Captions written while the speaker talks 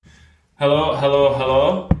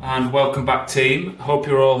Hello, and welcome back, team. Hope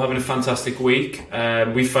you're all having a fantastic week.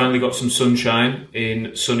 We finally got some sunshine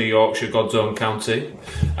in sunny Yorkshire, God's own county.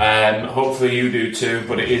 Hopefully you do too,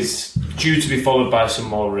 but it is due to be followed by some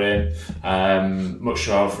more rain, much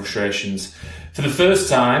to our frustrations. For the first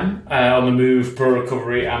time on the Move Pro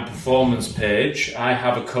Recovery and Performance page, I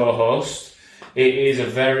have a co-host. It is a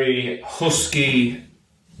very husky,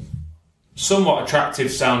 somewhat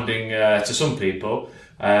attractive sounding to some people,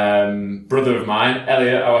 brother of mine,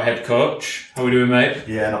 Elliott, our head coach. How are we doing, mate?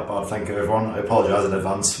 Yeah, not bad, thank you everyone. I apologise in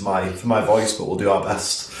advance for my voice, but we'll do our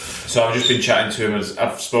best. So I've just been chatting to him, as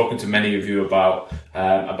I've spoken to many of you about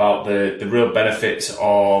the real benefits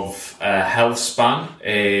of Health Span,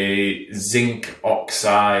 a zinc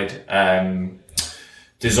oxide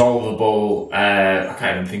dissolvable, I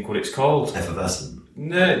can't even think what it's called. Effervescent.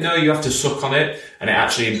 No, you have to suck on it, and it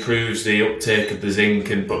actually improves the uptake of the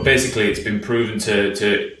zinc. But basically, it's been proven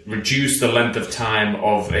to reduce the length of time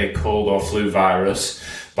of a cold or flu virus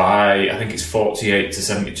by, I think it's 48 to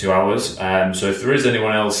 72 hours. So if there is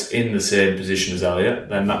anyone else in the same position as Elliott,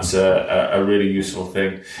 then that's a really useful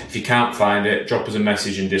thing. If you can't find it, drop us a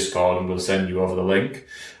message in Discord and we'll send you over the link.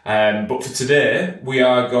 But for today, we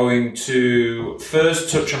are going to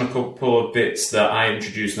first touch on a couple of bits that I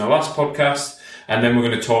introduced in the last podcast. And then we're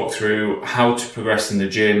going to talk through how to progress in the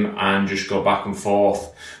gym and just go back and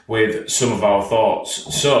forth with some of our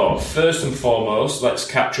thoughts. So, first and foremost, let's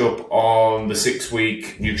catch up on the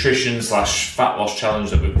 6-week nutrition/fat loss challenge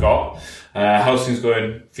that we've got. How's things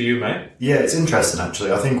going for you, mate? Yeah, it's interesting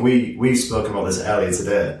actually. I think we've spoken about this earlier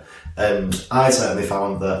today, and I certainly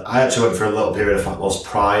found that I actually went through a little period of fat loss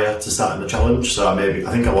prior to starting the challenge. So I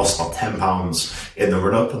think I lost about 10 pounds in the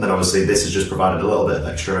run-up, and then obviously this has just provided a little bit of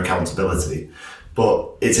extra accountability.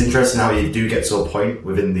 But it's interesting how you do get to a point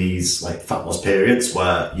within these like fat loss periods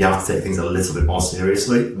where you have to take things a little bit more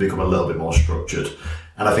seriously and become a little bit more structured.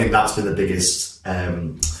 And I think that's been the biggest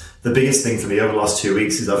thing for me over the last 2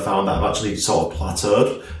 weeks is I've found that I've actually sort of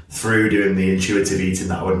plateaued through doing the intuitive eating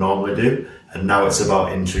that I would normally do. And now it's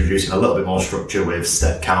about introducing a little bit more structure with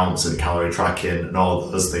step counts and calorie tracking and all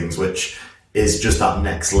those things, which is just that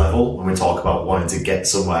next level when we talk about wanting to get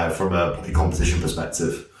somewhere from a body composition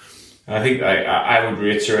perspective. I think I would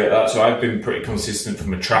reiterate that. So I've been pretty consistent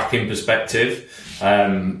from a tracking perspective.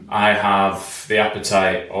 I have the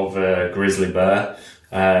appetite of a grizzly bear.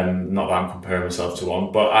 Not that I'm comparing myself to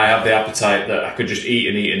one, but I have the appetite that I could just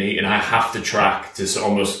eat, and I have to track to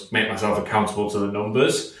almost make myself accountable to the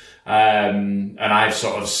numbers. And I've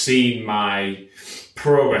sort of seen my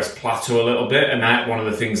progress plateau a little bit, and that's one of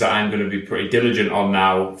the things that I'm going to be pretty diligent on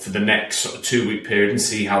now for the next sort of 2-week period and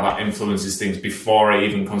see how that influences things before I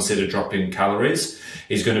even consider dropping calories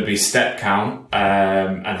is going to be step count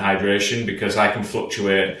and hydration, because I can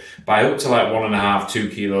fluctuate by up to like 1.5, 2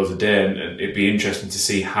 kilos a day, and it'd be interesting to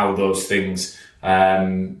see how those things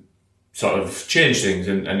sort of change things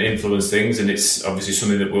and influence things. And it's obviously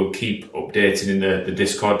something that we'll keep updating in the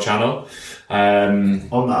Discord channel.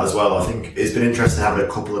 On that as well, I think it's been interesting having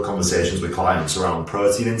a couple of conversations with clients around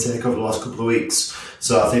protein intake over the last couple of weeks.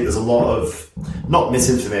 So I think there's a lot of, not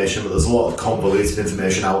misinformation, but there's a lot of convoluted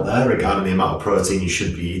information out there regarding the amount of protein you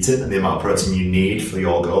should be eating and the amount of protein you need for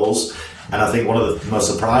your goals. And I think one of the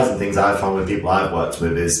most surprising things I've found with people I've worked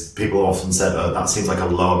with is people often said, oh, that seems like a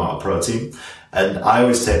low amount of protein. And I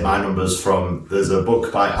always take my numbers from, there's a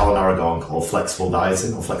book by Alan Aragon called Flexible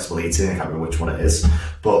Dieting or Flexible Eating, I can't remember which one it is,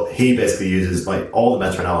 but he basically uses like all the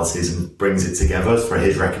meta-analyses and brings it together for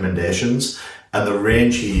his recommendations. And the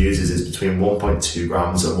range he uses is between 1.2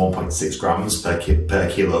 grams and 1.6 grams per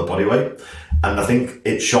kilo body weight. And I think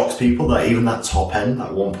it shocks people that even that top end,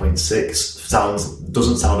 that 1.6,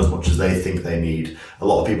 doesn't sound as much as they think they need. A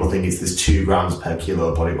lot of people think it's this 2 grams per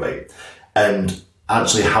kilo body weight. And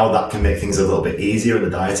actually how that can make things a little bit easier in the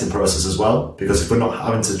dieting process as well. Because if we're not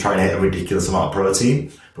having to try and hit a ridiculous amount of protein,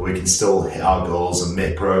 but we can still hit our goals and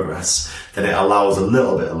make progress, then it allows a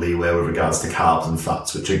little bit of leeway with regards to carbs and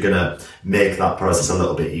fats, which are going to make that process a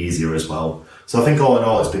little bit easier as well. So I think all in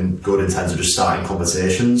all, it's been good in terms of just starting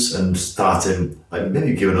conversations and starting, like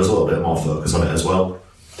maybe giving us a little bit more focus on it as well.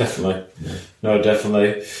 Definitely. Yeah. No,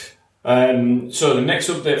 definitely. So the next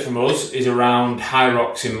update from us is around High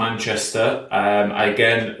Rocks in Manchester. I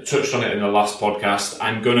again touched on it in the last podcast.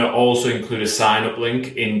 I'm going to also include a sign-up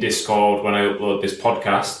link in Discord when I upload this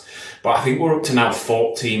podcast. But I think we're up to now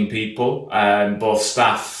 14 people, both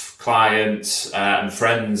staff, clients, and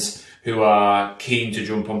friends who are keen to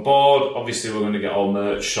jump on board. Obviously, we're going to get all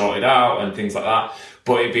merch sorted out and things like that.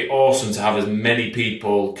 But it'd be awesome to have as many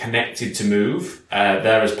people connected to Move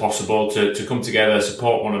there as possible to come together,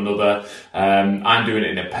 support one another. I'm doing it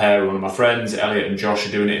in a pair. One of my friends, Elliott and Josh,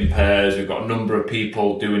 are doing it in pairs. We've got a number of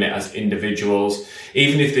people doing it as individuals.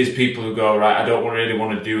 Even if there's people who go, right, I don't really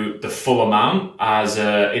want to do the full amount as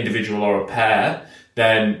an individual or a pair,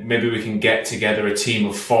 then maybe we can get together a team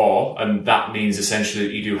of 4, and that means essentially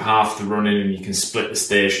that you do half the running and you can split the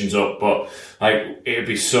stations up. But like, it'd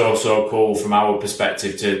be so cool from our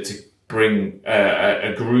perspective to bring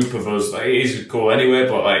a group of us. Like, it is cool anyway,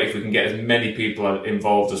 but like, if we can get as many people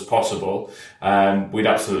involved as possible, we'd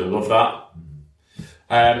absolutely love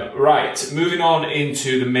that. Right, moving on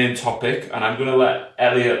into the main topic, and I'm going to let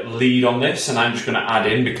Elliott lead on this, and I'm just going to add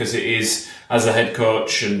in because it is, as a head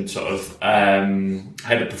coach and sort of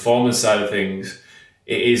head of performance side of things,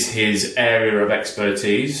 it is his area of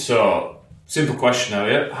expertise. So, simple question,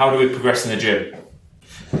 Elliott, how do we progress in the gym?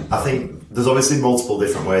 I think there's obviously multiple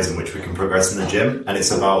different ways in which we can progress in the gym, and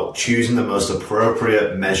it's about choosing the most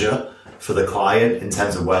appropriate measure for the client in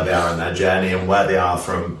terms of where they are in their journey and where they are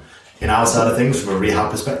from, in our side of things, from a rehab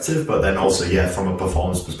perspective, but then also, from a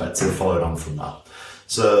performance perspective, followed on from that.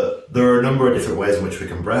 So there are a number of different ways in which we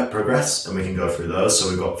can progress, and we can go through those. So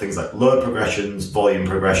we've got things like load progressions, volume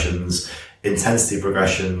progressions, intensity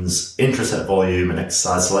progressions, intraset volume, and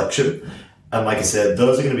exercise selection. And like I said,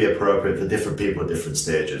 those are going to be appropriate for different people at different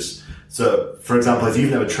stages. So, for example, if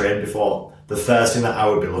you've never trained before, the first thing that I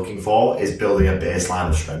would be looking for is building a baseline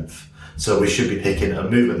of strength. So we should be picking a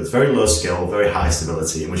movement that's very low skill, very high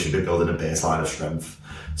stability, and we should be building a baseline of strength.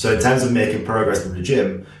 So in terms of making progress in the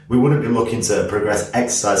gym, we wouldn't be looking to progress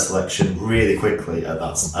exercise selection really quickly at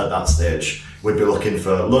that stage. We'd be looking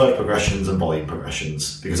for load progressions and volume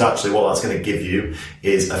progressions, because actually what that's going to give you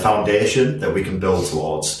is a foundation that we can build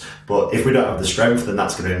towards. But if we don't have the strength, then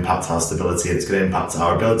that's going to impact our stability, and it's going to impact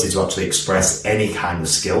our ability to actually express any kind of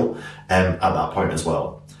skill at that point as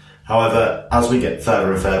well. However, as we get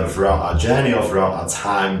further and further throughout our journey or throughout our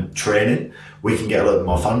time training, we can get a little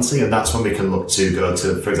more fancy, and that's when we can look to go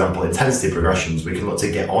to, for example, intensity progressions. We can look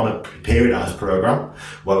to get on a periodized program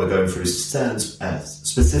where we're going through certain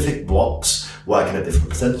specific blocks, working at different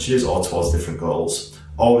percentages or towards different goals.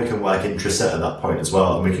 Or we can work intraset at that point as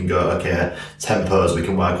well, and we can go, okay, tempos, we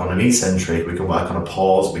can work on an eccentric, we can work on a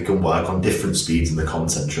pause, we can work on different speeds in the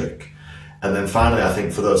concentric. And then finally, I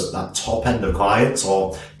think for those, that top end of clients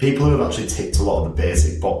or people who have actually ticked a lot of the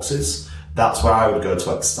basic boxes, that's where I would go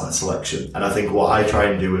to exercise selection. And I think what I try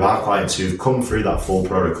and do with our clients who've come through that full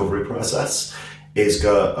pro recovery process is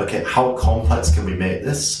go, okay, how complex can we make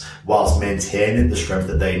this whilst maintaining the strength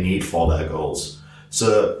that they need for their goals?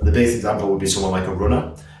 So the basic example would be someone like a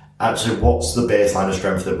runner. Actually, what's the baseline of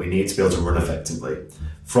strength that we need to be able to run effectively?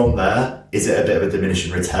 From there, is it a bit of a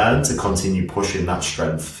diminishing return to continue pushing that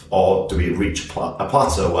strength, or do we reach a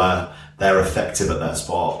plateau where they're effective at their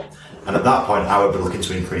sport? And at that point, I would be looking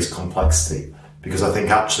to increase complexity, because I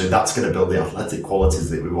think actually that's going to build the athletic qualities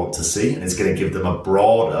that we want to see, and it's going to give them a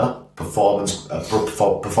broader performance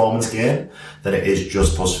gain than it is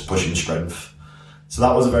just pushing strength. So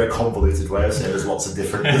that was a very convoluted way of saying there's lots of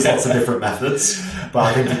different methods, but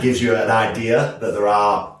I think it gives you an idea that there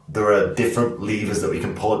are different levers that we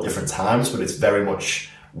can pull at different times, but it's very much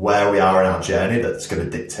where we are in our journey that's going to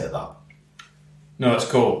dictate that. No, it's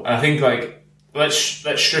cool. I think let's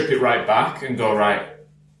strip it right back and go, right,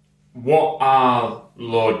 what are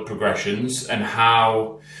load progressions and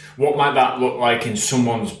what might that look like in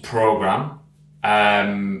someone's program,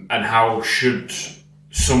 and how should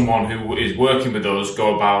someone who is working with us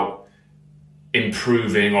go about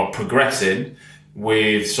improving or progressing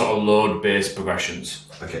with sort of load-based progressions?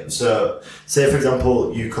 Okay, so say for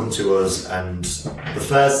example you come to us and the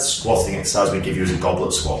first squatting exercise we give you is a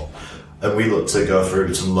goblet squat, and we look to go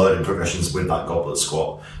through some loading progressions with that goblet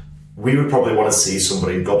squat. We would probably want to see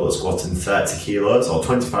somebody goblet squatting 30 kilos or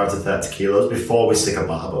 25 to 30 kilos before we stick a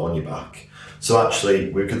barbell on your back. So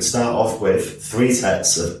actually we could start off with 3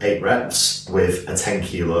 sets of 8 reps with a 10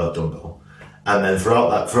 kilo dumbbell. And then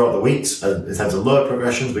throughout the weeks, in terms of load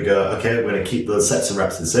progressions, we go, okay, we're going to keep those sets and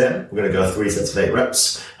reps the same. We're going to go 3 sets of 8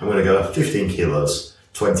 reps, and we're going to go 15 kilos,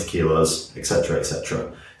 20 kilos, etc.,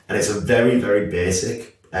 etc. And it's a very, very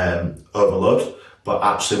basic overload. But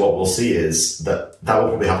actually what we'll see is that will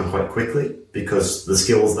probably happen quite quickly because the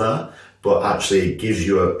skill's there, but actually it gives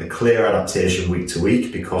you a clear adaptation week to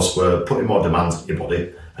week because we're putting more demands on your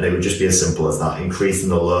body, and it would just be as simple as that, increasing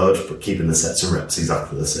the load but keeping the sets and reps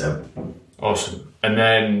exactly the same. Awesome. And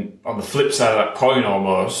then on the flip side of that coin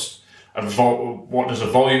almost, what does a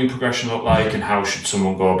volume progression look like, and how should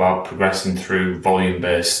someone go about progressing through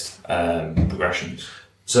volume-based progressions?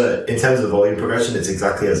 So in terms of the volume progression, it's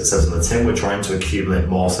exactly as it says on the tin. We're trying to accumulate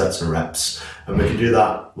more sets and reps, and we can do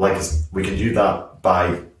that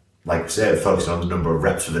by, like we say, focusing on the number of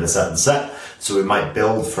reps within a certain set. So we might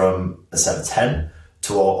build from a set of 10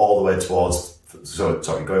 to all the way towards,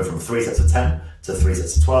 going from 3 sets of 10 to 3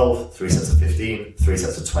 sets of 12, 3 sets of 15, 3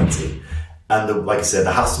 sets of 20. And like I said,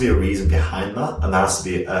 there has to be a reason behind that, and there has to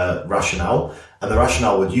be a rationale. And the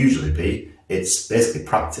rationale would usually be, it's basically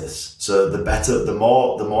practice. So the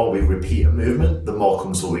more we repeat a movement, the more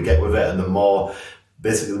comfortable we get with it, and the more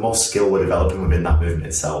skill we're developing within that movement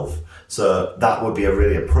itself. So that would be a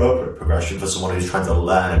really appropriate progression for someone who's trying to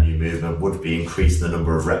learn a new movement, would be increasing the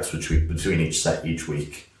number of reps between each set each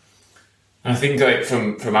week. I think, like,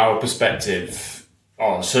 from our perspective,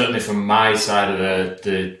 or certainly from my side of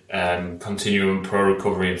the continuum pro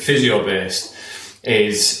recovery and physio based,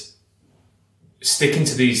 is sticking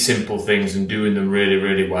to these simple things and doing them really,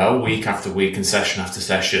 really well, week after week and session after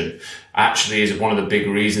session, actually is one of the big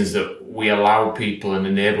reasons that we allow people and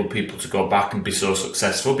enable people to go back and be so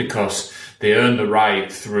successful, because they earn the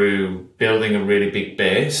right through building a really big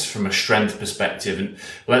base from a strength perspective. And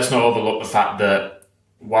let's not overlook the fact that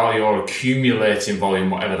while you're accumulating volume,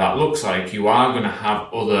 whatever that looks like, you are going to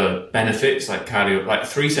have other benefits like cardio. Like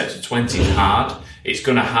 3 sets of 20 is hard. It's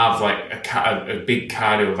going to have like a big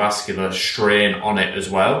cardiovascular strain on it as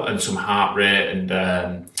well, and some heart rate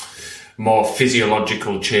and more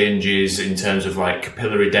physiological changes in terms of like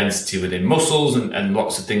capillary density within muscles and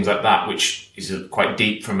lots of things like that, which is quite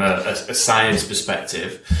deep from a science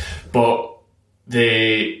perspective. But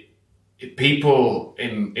the people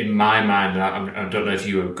in my mind, and I don't know if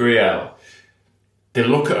you agree, El, they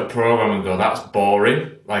look at a program and go, that's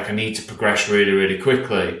boring. Like, I need to progress really, really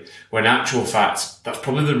quickly. When in actual fact, that's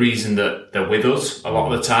probably the reason that they're with us a lot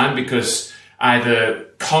of the time, because either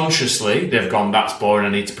consciously they've gone, that's boring, I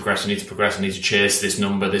need to progress, I need to chase this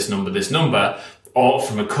number. Or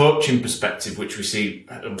from a coaching perspective, which we see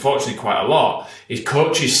unfortunately quite a lot, is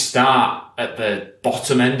coaches start at the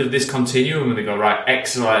bottom end of this continuum and they go, right,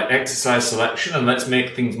 exercise selection, and let's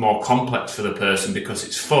make things more complex for the person because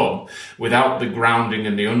it's fun, without the grounding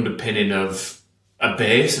and the underpinning of a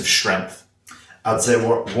base of strength. I'd say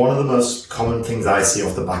one of the most common things I see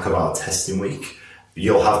off the back of our testing week,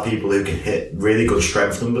 you'll have people who can hit really good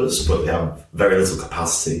strength numbers, but they have very little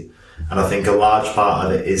capacity. And I think a large part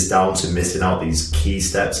of it is down to missing out these key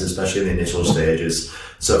steps, especially in the initial stages.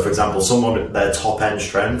 So, for example, someone, their top end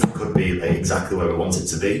strength could be like exactly where we want it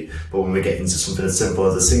to be, but when we get into something as simple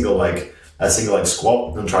as a single leg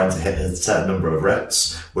squat and trying to hit a certain number of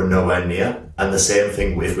reps, we're nowhere near. And the same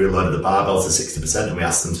thing if we loaded the barbell to 60% and we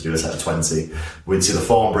asked them to do a set of 20, we'd see the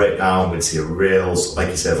form breakdown, we'd see a real, like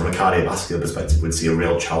you said, from a cardiovascular perspective, we'd see a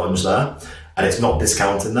real challenge there. And it's not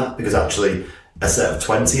discounting that, because actually a set of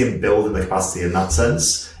 20 and building the capacity in that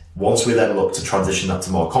sense, once we then look to transition that to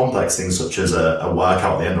more complex things such as a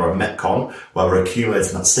workout at the end or a Metcon, where we're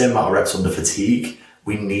accumulating that same amount of reps under fatigue,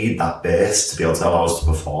 we need that base to be able to allow us to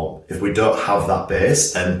perform. If we don't have that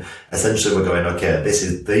base, then essentially we're going, okay, this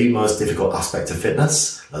is the most difficult aspect of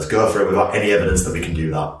fitness. Let's go for it without any evidence that we can do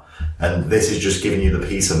that. And this is just giving you the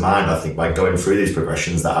peace of mind, I think, by going through these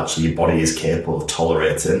progressions, that actually your body is capable of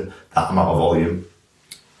tolerating that amount of volume.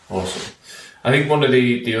 Awesome. I think one of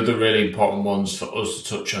the other really important ones for us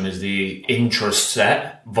to touch on is the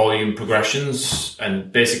intra-set volume progressions,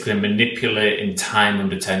 and basically manipulating time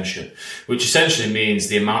under tension, which essentially means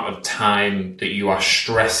the amount of time that you are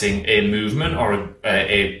stressing a movement or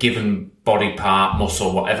a given body part,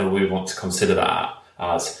 muscle, whatever we want to consider that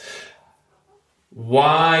as.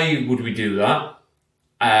 Why would we do that?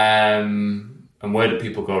 And where do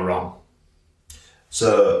people go wrong?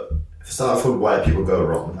 So, if I start off with where people go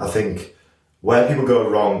wrong, I think where people go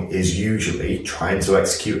wrong is usually trying to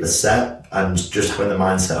execute a set and just having the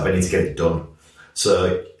mindset of I need to get it done.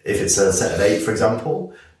 So if it's a set of 8, for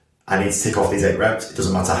example, I need to tick off these 8 reps. It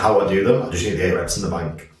doesn't matter how I do them, I just need the 8 reps in the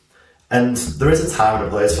bank. And there is a time and a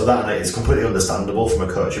place for that, and it's completely understandable from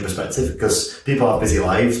a coaching perspective, because people have busy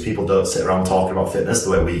lives, people don't sit around talking about fitness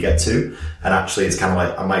the way we get to, and actually it's kind of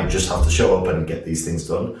like, I might just have to show up and get these things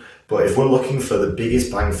done. But if we're looking for the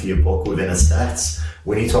biggest bang for your buck within a set,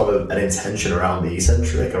 we need to have an intention around the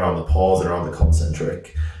eccentric, around the pause, and around the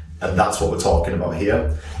concentric. And that's what we're talking about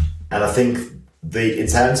here. And I think in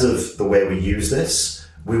terms of the way we use this,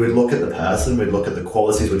 we would look at the person, we'd look at the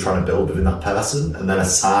qualities we're trying to build within that person, and then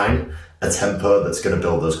assign a tempo that's going to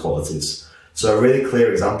build those qualities. So a really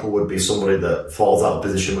clear example would be somebody that falls out of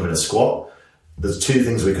position within a squat. There's 2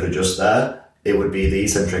 things we could adjust there. It would be the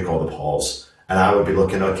eccentric or the pause. And I would be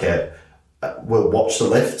looking, okay, we'll watch the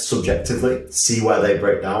lift subjectively, see where they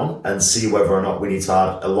break down, and see whether or not we need to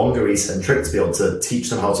add a longer eccentric to be able to teach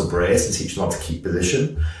them how to brace and teach them how to keep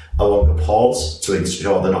position, a longer pause to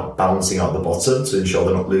ensure they're not bouncing out the bottom, to ensure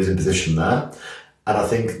they're not losing position there. And I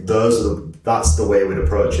think that's the way we'd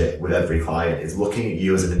approach it with every client, is looking at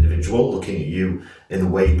you as an individual, looking at you in the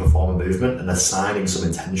way you perform a movement and assigning some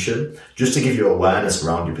intention just to give you awareness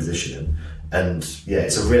around your positioning. And yeah,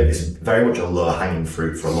 it's very much a low-hanging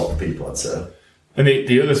fruit for a lot of people, I'd say. And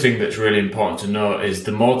the other thing that's really important to note is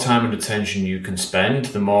the more time and attention you can spend,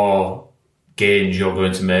 the more gains you're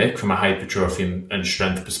going to make from a hypertrophy and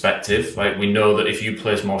strength perspective. Like, we know that if you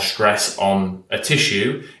place more stress on a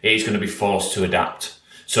tissue, it is going to be forced to adapt.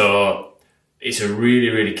 So it's a really,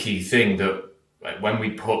 really key thing that, like, when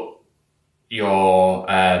we put your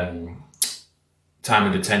time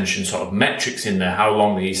and attention sort of metrics in there, how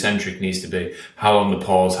long the eccentric needs to be, how long the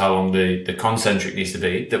pause, how long the concentric needs to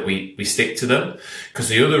be, that we stick to them. Because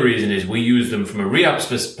the other reason is we use them from a rehab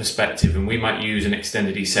perspective, and we might use an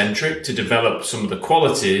extended eccentric to develop some of the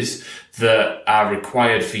qualities that are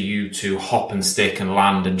required for you to hop and stick and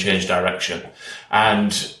land and change direction.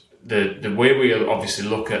 And the way we obviously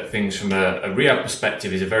look at things from a rehab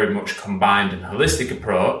perspective is a very much combined and holistic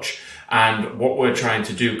approach. And what we're trying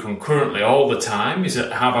to do concurrently all the time is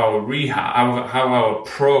have our rehab, have our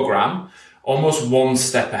program almost one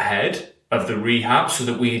step ahead of the rehab, so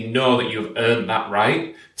that we know that you've earned that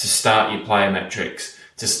right to start your plyometrics,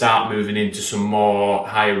 to start moving into some more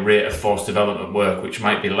higher rate of force development work, which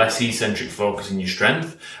might be less eccentric focus in your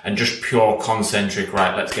strength and just pure concentric,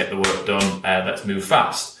 right, let's get the work done, let's move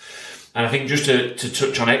fast. And I think just to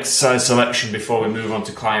touch on exercise selection before we move on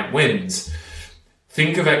to client wins,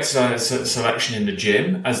 think of exercise selection in the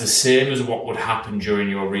gym as the same as what would happen during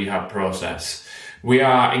your rehab process. We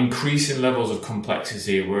are increasing levels of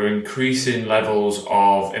complexity. We're increasing levels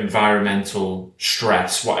of environmental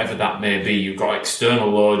stress, whatever that may be. You've got external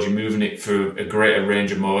loads. You're moving it through a greater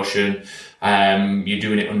range of motion. You're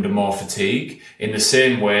doing it under more fatigue. In the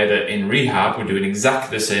same way that in rehab, we're doing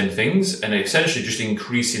exactly the same things and essentially just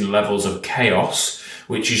increasing levels of chaos,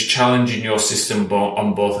 which is challenging your system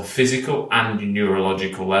on both a physical and a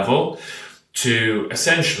neurological level, to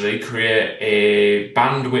essentially create a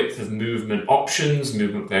bandwidth of movement options,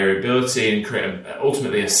 movement variability, and create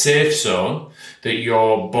ultimately a safe zone that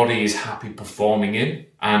your body is happy performing in,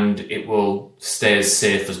 and it will stay as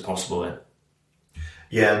safe as possible in.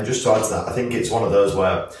 Yeah, and just to add to that, I think it's one of those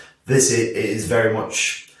where this is very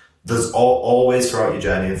much, there's always throughout your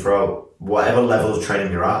journey and throughout whatever level of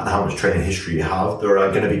training you're at and how much training history you have, there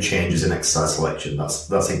are going to be changes in exercise selection.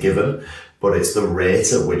 That's a given. But it's the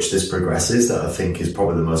rate at which this progresses that I think is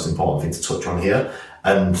probably the most important thing to touch on here.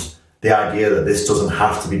 And the idea that this doesn't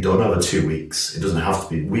have to be done over 2 weeks. It doesn't have to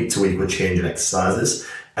be week to week we're changing exercises.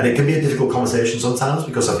 And it can be a difficult conversation sometimes,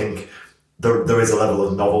 because I think there is a level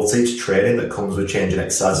of novelty to training that comes with changing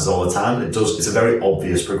exercises all the time. It's a very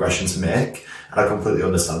obvious progression to make, and I completely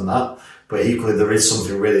understand that. But equally, there is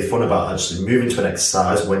something really fun about actually moving to an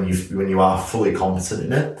exercise when you are fully competent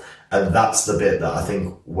in it. And that's the bit that I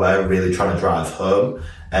think we're really trying to drive home.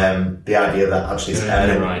 The idea that actually it's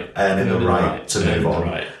earning the right to move on.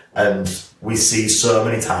 Right. And we see so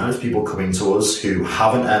many times people coming to us who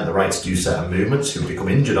haven't earned the right to do certain movements, who become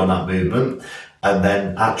injured on that movement. And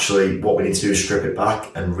then actually what we need to do is strip it back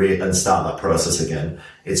and start that process again.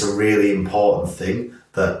 It's a really important thing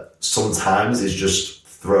that sometimes is just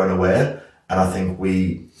thrown away. And I think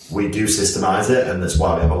we do systemize it, and that's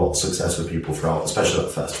why we have a lot of success with people throughout, especially the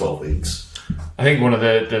first 12 weeks. I think one of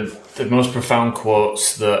the most profound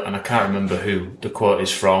quotes that, and I can't remember who the quote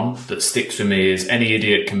is from, that sticks with me is, any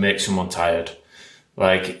idiot can make someone tired.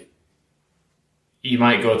 Like, you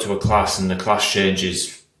might go to a class and the class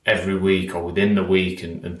changes every week or within the week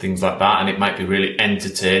and things like that, and it might be really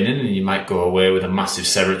entertaining, and you might go away with a massive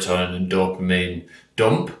serotonin and dopamine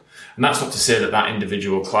dump. And that's not to say that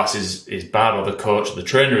individual class is bad, or the coach or the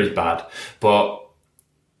trainer is bad, but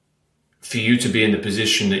for you to be in the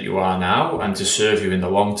position that you are now and to serve you in the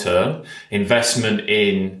long term, investment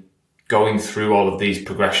in going through all of these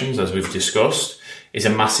progressions, as we've discussed, is a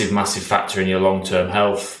massive, massive factor in your long-term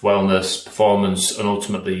health, wellness, performance, and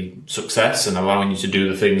ultimately success, and allowing you to do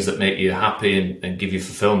the things that make you happy and give you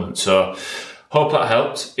fulfillment. So hope that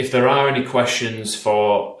helped. If there are any questions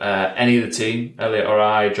for any of the team, Elliott or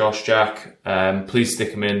I, Josh, Jack, please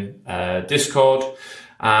stick them in Discord,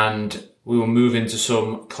 and we will move into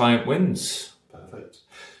some client wins. Perfect.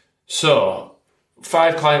 So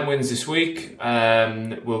 5 client wins this week.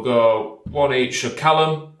 We'll go 1 each. So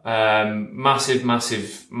Callum, massive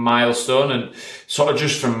milestone, and sort of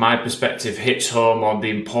just from my perspective hits home on the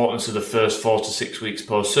importance of the first 4 to 6 weeks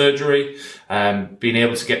post-surgery. Being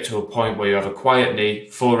able to get to a point where you have a quiet knee,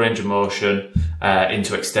 full range of motion,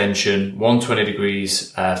 into extension, 120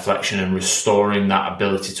 degrees flexion, and restoring that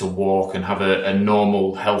ability to walk and have a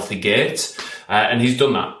normal, healthy gait. And he's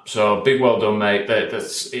done that. So big well done, mate.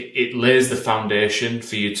 It lays the foundation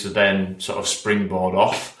for you to then sort of springboard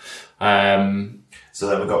off. So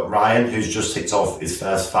then we've got Ryan, who's just ticked off his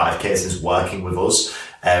first 5K since working with us.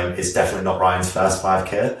 It's definitely not Ryan's first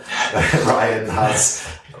 5K. Ryan has...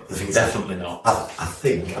 Definitely not. I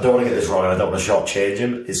think, I don't want to get this wrong, I don't want to shortchange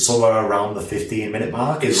him. It's somewhere around the 15-minute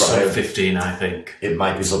mark. It's sub 15, I think. It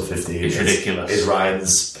might be sub 15. It's ridiculous. Is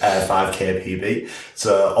Ryan's 5K PB.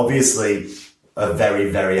 So obviously a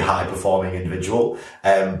very, very high performing individual.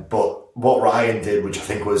 But what Ryan did, which I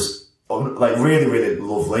think was like really, really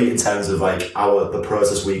lovely in terms of like the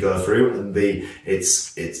process we go through, and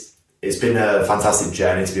it's been a fantastic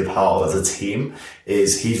journey to be a part of as a team,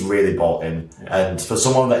 is he's really bought in. Yeah. And for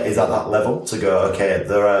someone that is at that level to go, okay,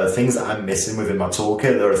 there are things that I'm missing within my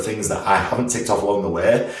toolkit, there are things that I haven't ticked off along the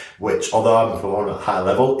way, which although I'm performing at a high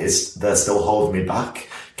level, they're still holding me back.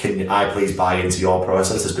 Can I please buy into your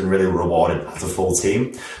process? Has been really rewarded as a full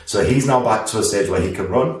team. So he's now back to a stage where he can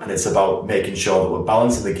run, and it's about making sure that we're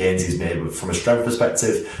balancing the gains he's made from a strength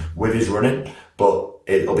perspective with his running. But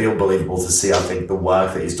it'll be unbelievable to see, I think, the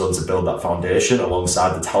work that he's done to build that foundation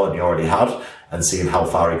alongside the talent he already had, and seeing how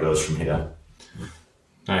far he goes from here.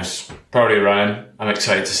 Nice. Proud of you, Ryan. I'm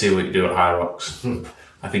excited to see what you do at High Rocks.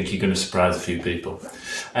 I think you're going to surprise a few people.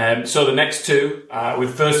 So the next two, we've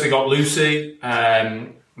firstly got Lucy.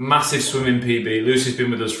 Massive swimming PB. Lucy's been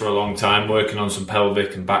with us for a long time, working on some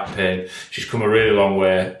pelvic and back pain. She's come a really long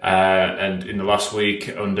way, and in the last week,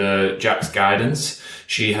 under Jack's guidance,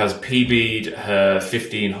 she has PB'd her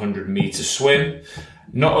 1500 metre swim.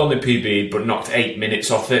 Not only PB'd, but knocked 8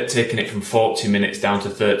 minutes off it, taking it from 40 minutes down to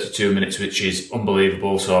 32 minutes, which is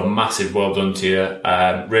unbelievable. So a massive well done to you.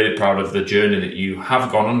 Really proud of the journey that you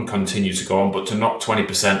have gone on and continue to go on, but to knock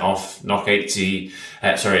 20% off, knock 8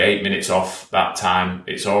 minutes off that time,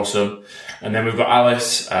 it's awesome. And then we've got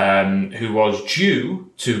Alice, who was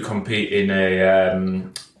due to compete in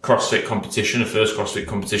a CrossFit competition, a first CrossFit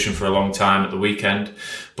competition for a long time at the weekend,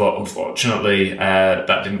 but unfortunately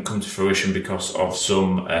that didn't come to fruition because of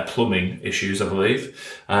some plumbing issues, I believe.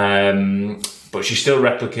 But she still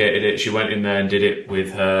replicated it. She went in there and did it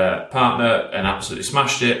with her partner and absolutely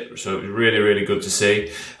smashed it. So it was really, really good to see.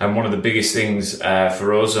 And one of the biggest things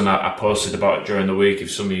for us, and I posted about it during the week, if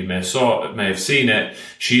some of you may have seen it,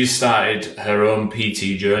 she's started her own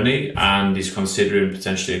PT journey and is considering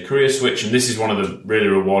potentially a career switch. And this is one of the really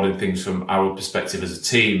rewarding things from our perspective as a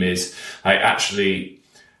team, is like actually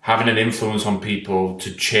having an influence on people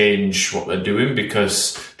to change what they're doing,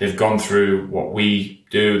 because they've gone through what we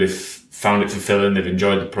do, they've found it fulfilling, they've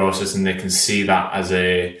enjoyed the process, and they can see that as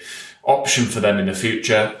a option for them in the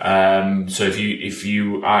future. So if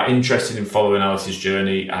you are interested in following Alice's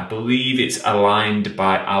journey, I believe it's aligned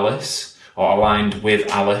by Alice, or aligned with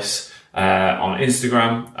Alice, on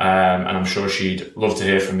Instagram, and I'm sure she'd love to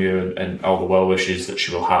hear from you and all the well wishes that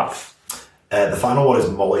she will have. The final one is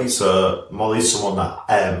Molly. So Molly's someone that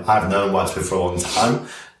I've known and worked with for a long time.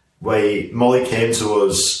 Molly came to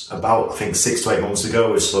us about, I think, 6 to 8 months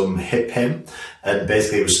ago with some hip pain, and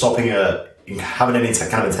basically it was stopping her having any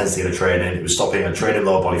kind of intensity in her training. It was stopping her training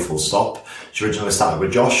lower body full stop. She originally started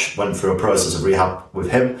with Josh, went through a process of rehab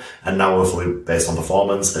with him, and now we're fully based on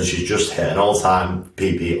performance, and she's just hit an all-time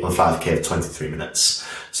PB on 5K of 23 minutes.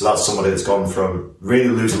 So that's somebody that's gone from really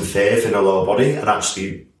losing faith in her lower body, and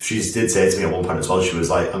actually she did say to me at one point as well, she was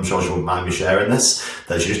like, I'm sure she wouldn't mind me sharing this,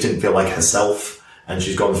 that she just didn't feel like herself. And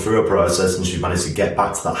she's gone through a process and she's managed to get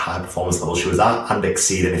back to that high performance level she was at and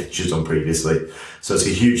exceed anything she's done previously. So it's a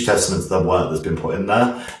huge testament to the work that's been put in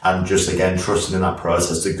there, and just again trusting in that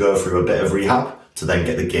process to go through a bit of rehab to then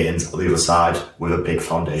get the gains on the other side with a big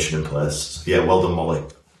foundation in place. So yeah, well done, Molly.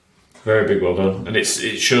 Very big well done. And it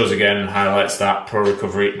shows again and highlights that pro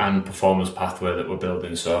recovery and performance pathway that we're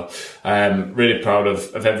building. So really proud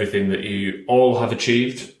of everything that you all have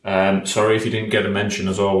achieved. Sorry if you didn't get a mention.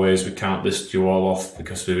 As always, we can't list you all off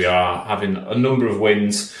because we are having a number of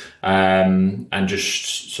wins. And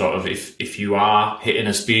just sort of if you are hitting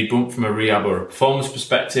a speed bump from a rehab or a performance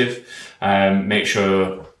perspective, make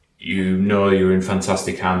sure you know you're in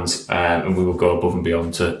fantastic hands, and we will go above and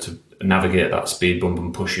beyond to navigate that speed bump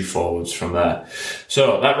and push you forwards from there.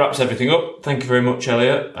 So that wraps everything up. Thank you very much,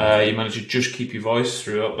 Elliott. You managed to just keep your voice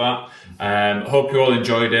throughout Hope you all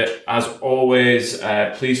enjoyed it. As always,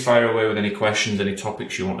 please fire away with any questions, any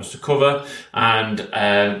topics you want us to cover.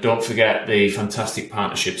 And don't forget the fantastic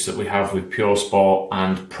partnerships that we have with Pure Sport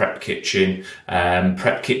and Prep Kitchen.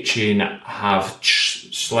 Prep Kitchen have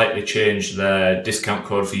slightly changed their discount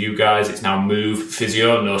code for you guys. It's now MOVE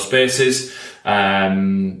Physio, no spaces.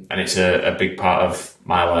 And it's a big part of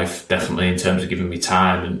my life, definitely, in terms of giving me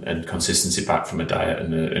time and consistency back from a diet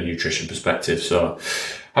and a nutrition perspective. So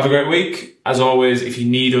have a great week. As always, if you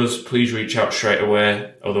need us, please reach out straight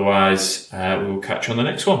away. Otherwise, we will catch you on the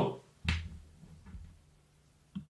next one.